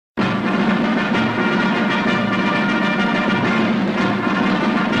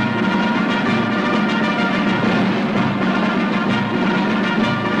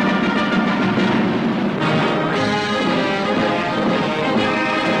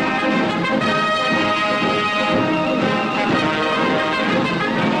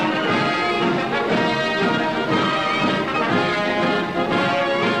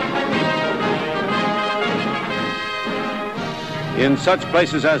such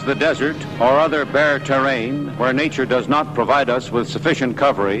places as the desert or other bare terrain where nature does not provide us with sufficient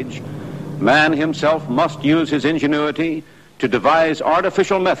coverage, man himself must use his ingenuity to devise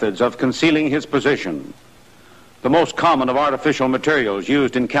artificial methods of concealing his position. The most common of artificial materials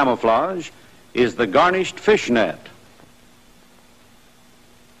used in camouflage is the garnished fish net.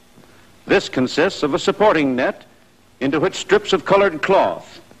 This consists of a supporting net into which strips of colored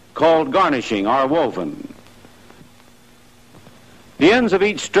cloth, called garnishing, are woven. The ends of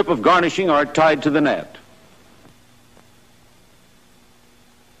each strip of garnishing are tied to the net.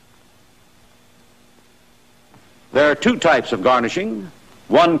 There are two types of garnishing.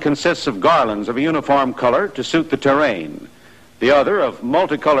 One consists of garlands of a uniform color to suit the terrain. The other of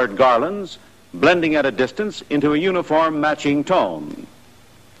multicolored garlands blending at a distance into a uniform matching tone.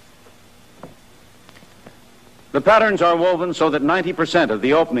 The patterns are woven so that 90% of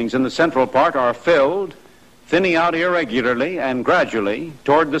the openings in the central part are filled, thinning out irregularly and gradually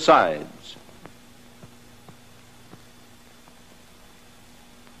toward the sides.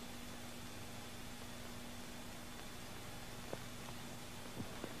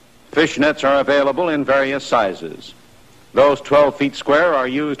 Fish nets are available in various sizes. Those 12 feet square are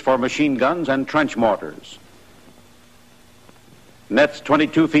used for machine guns and trench mortars. Nets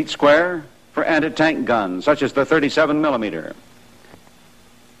 22 feet square for anti-tank guns, such as the 37 millimeter.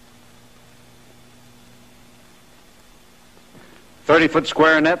 "30-foot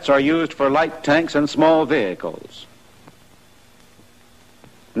square nets are used for light tanks and small vehicles.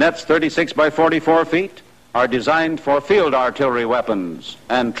 Nets 36 by 44 feet are designed for field artillery weapons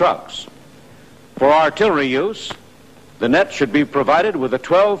and trucks. For artillery use, the net should be provided with a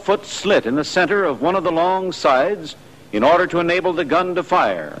 12-foot slit in the center of one of the long sides in order to enable the gun to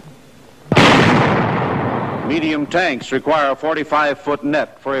fire. Medium tanks require a 45-foot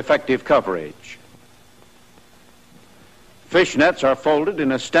net for effective coverage. Fish nets are folded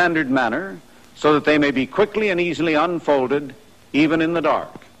in a standard manner so that they may be quickly and easily unfolded even in the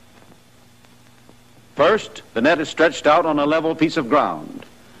dark. First, the net is stretched out on a level piece of ground.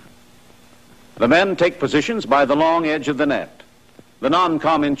 The men take positions by the long edge of the net. The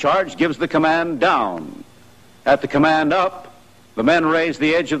non-com in charge gives the command down. At the command up, the men raise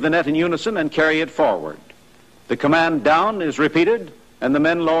the edge of the net in unison and carry it forward. The command down is repeated, and the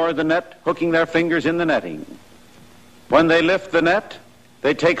men lower the net, hooking their fingers in the netting. When they lift the net,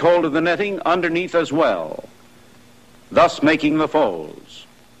 they take hold of the netting underneath as well, thus making the folds.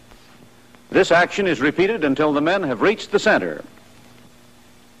 This action is repeated until the men have reached the center.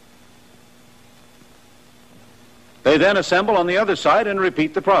 They then assemble on the other side and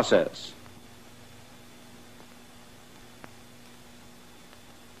repeat the process.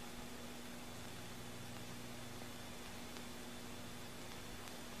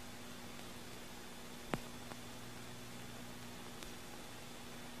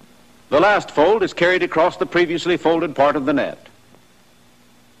 The last fold is carried across the previously folded part of the net.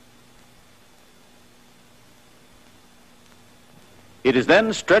 It is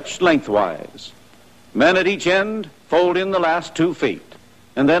then stretched lengthwise. Men at each end fold in the last 2 feet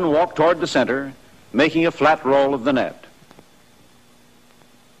and then walk toward the center, making a flat roll of the net.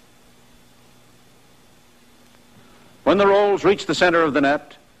 When the rolls reach the center of the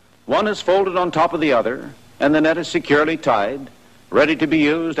net, one is folded on top of the other and the net is securely tied, ready to be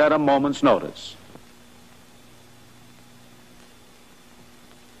used at a moment's notice.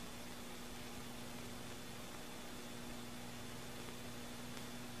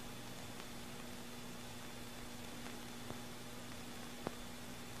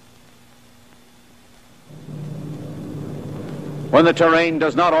 When the terrain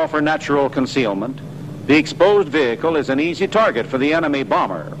does not offer natural concealment, the exposed vehicle is an easy target for the enemy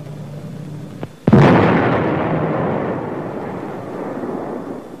bomber.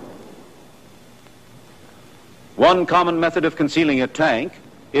 One common method of concealing a tank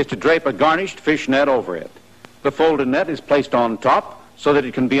is to drape a garnished fish net over it. The folded net is placed on top so that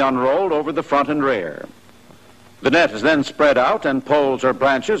it can be unrolled over the front and rear. The net is then spread out and poles or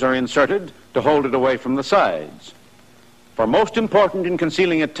branches are inserted to hold it away from the sides. For most important in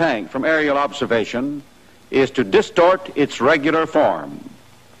concealing a tank from aerial observation is to distort its regular form.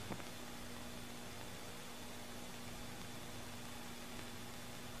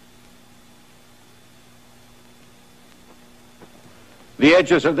 The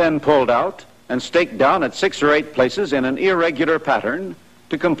edges are then pulled out and staked down at 6 or 8 places in an irregular pattern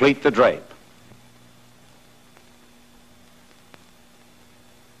to complete the drape.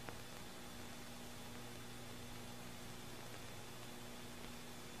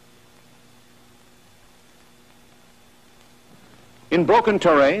 In broken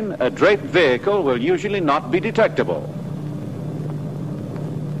terrain, a draped vehicle will usually not be detectable.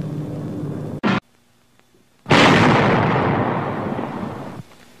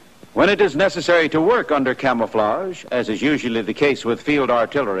 When it is necessary to work under camouflage, as is usually the case with field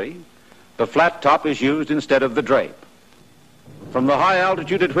artillery, the flat top is used instead of the drape. From the high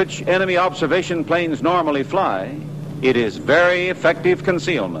altitude at which enemy observation planes normally fly, it is very effective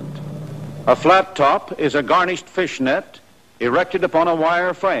concealment. A flat top is a garnished fish net erected upon a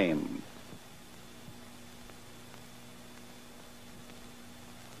wire frame.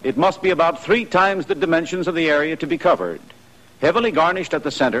 It must be about 3 times the dimensions of the area to be covered, heavily garnished at the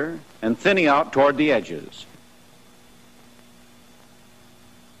center and thinning out toward the edges.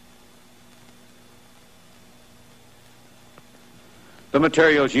 The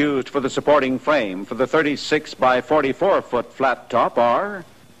materials used for the supporting frame for the 36 by 44 foot flat top are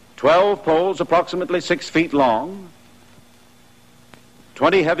 12 poles approximately 6 feet long,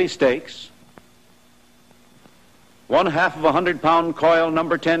 20 heavy stakes, 1/2 of a 100-pound coil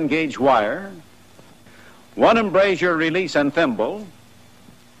number 10 gauge wire, 1 embrasure release and thimble,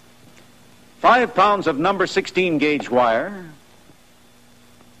 5 pounds of number 16 gauge wire,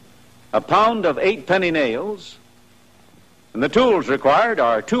 a pound of 8 penny nails, and the tools required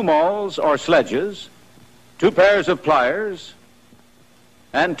are 2 mauls or sledges, 2 pairs of pliers,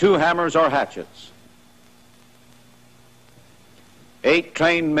 and 2 hammers or hatchets. 8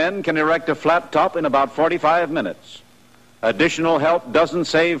 trained men can erect a flat top in about 45 minutes. Additional help doesn't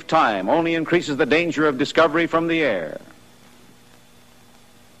save time, only increases the danger of discovery from the air.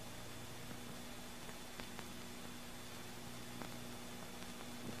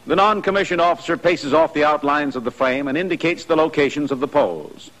 The non-commissioned officer paces off the outlines of the frame and indicates the locations of the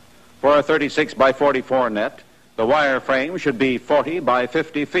poles. For a 36 by 44 net, the wire frame should be 40 by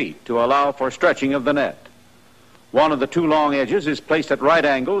 50 feet to allow for stretching of the net. One of the 2 long edges is placed at right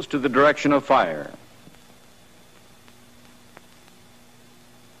angles to the direction of fire.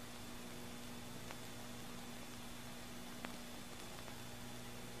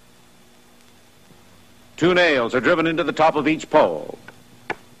 Two nails are driven into the top of each pole.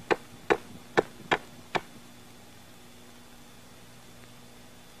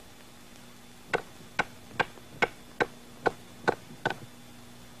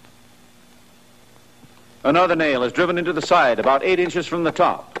 Another nail is driven into the side about 8 inches from the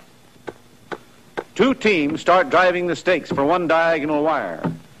top. 2 teams start driving the stakes for 1 diagonal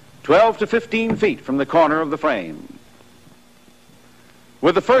wire, 12 to 15 feet from the corner of the frame.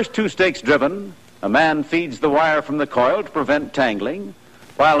 With the first 2 stakes driven, a man feeds the wire from the coil to prevent tangling,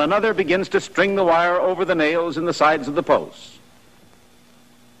 while another begins to string the wire over the nails in the sides of the posts.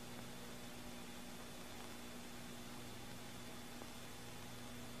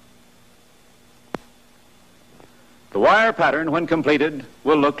 The wire pattern, when completed,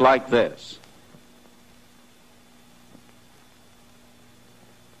 will look like this.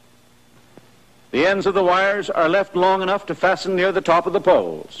 The ends of the wires are left long enough to fasten near the top of the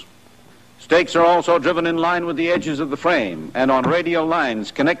poles. Stakes are also driven in line with the edges of the frame and on radial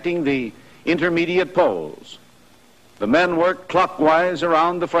lines connecting the intermediate poles. The men work clockwise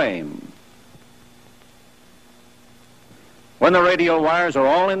around the frame. When the radial wires are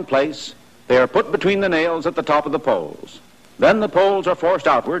all in place, they are put between the nails at the top of the poles. Then the poles are forced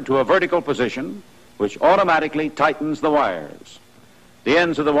outward to a vertical position, which automatically tightens the wires. The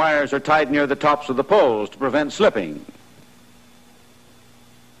ends of the wires are tied near the tops of the poles to prevent slipping.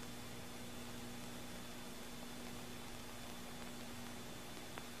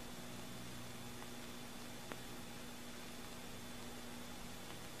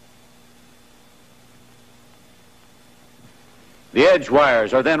 The edge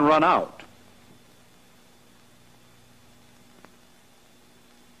wires are then run out.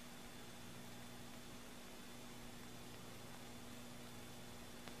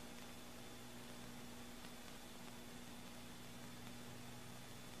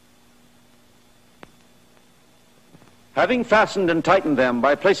 Having fastened and tightened them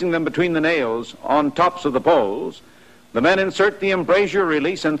by placing them between the nails on tops of the poles, the men insert the embrasure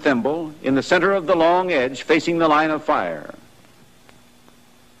release and thimble in the center of the long edge facing the line of fire.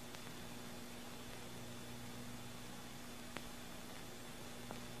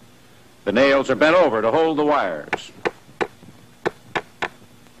 The nails are bent over to hold the wires.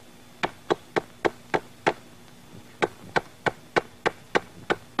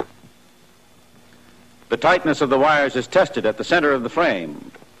 The tightness of the wires is tested at the center of the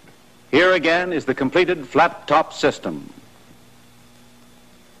frame. Here again is the completed flat top system.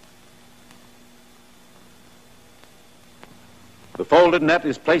 The folded net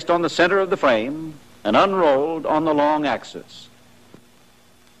is placed on the center of the frame and unrolled on the long axis.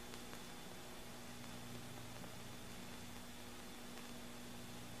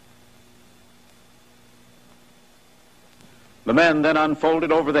 The men then unfold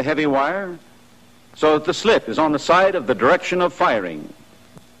it over the heavy wire so that the slit is on the side of the direction of firing.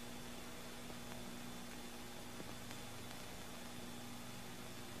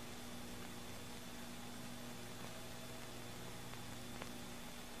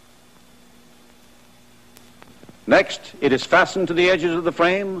 Next, it is fastened to the edges of the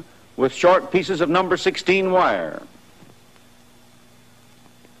frame with short pieces of number 16 wire.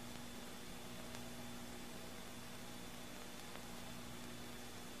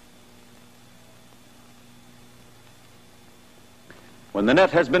 When the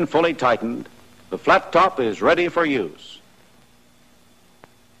net has been fully tightened, the flat top is ready for use.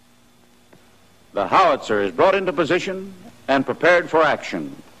 The howitzer is brought into position and prepared for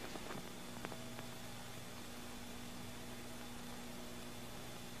action.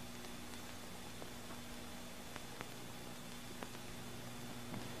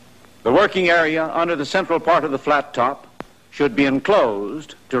 The working area under the central part of the flat top should be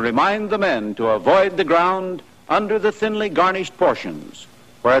enclosed to remind the men to avoid the ground under the thinly garnished portions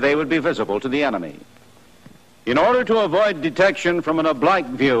where they would be visible to the enemy. In order to avoid detection from an oblique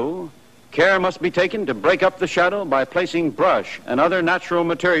view, care must be taken to break up the shadow by placing brush and other natural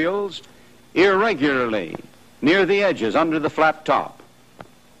materials irregularly near the edges under the flat top.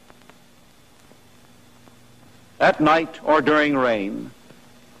 At night or during rain,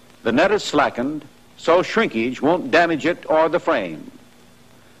 the net is slackened so shrinkage won't damage it or the frame.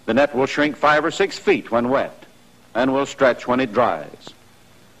 The net will shrink 5 or 6 feet when wet and will stretch when it dries.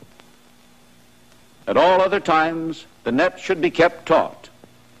 At all other times, the net should be kept taut.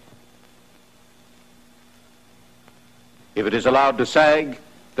 If it is allowed to sag,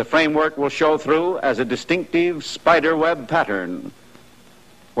 the framework will show through as a distinctive spider web pattern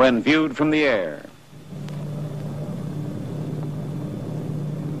when viewed from the air.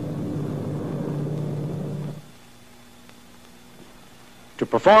 To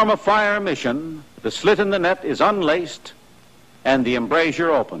perform a fire mission, the slit in the net is unlaced and the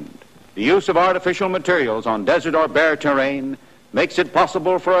embrasure opened. The use of artificial materials on desert or bare terrain makes it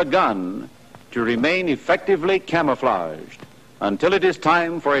possible for a gun to remain effectively camouflaged until it is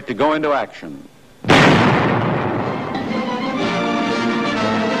time for it to go into action.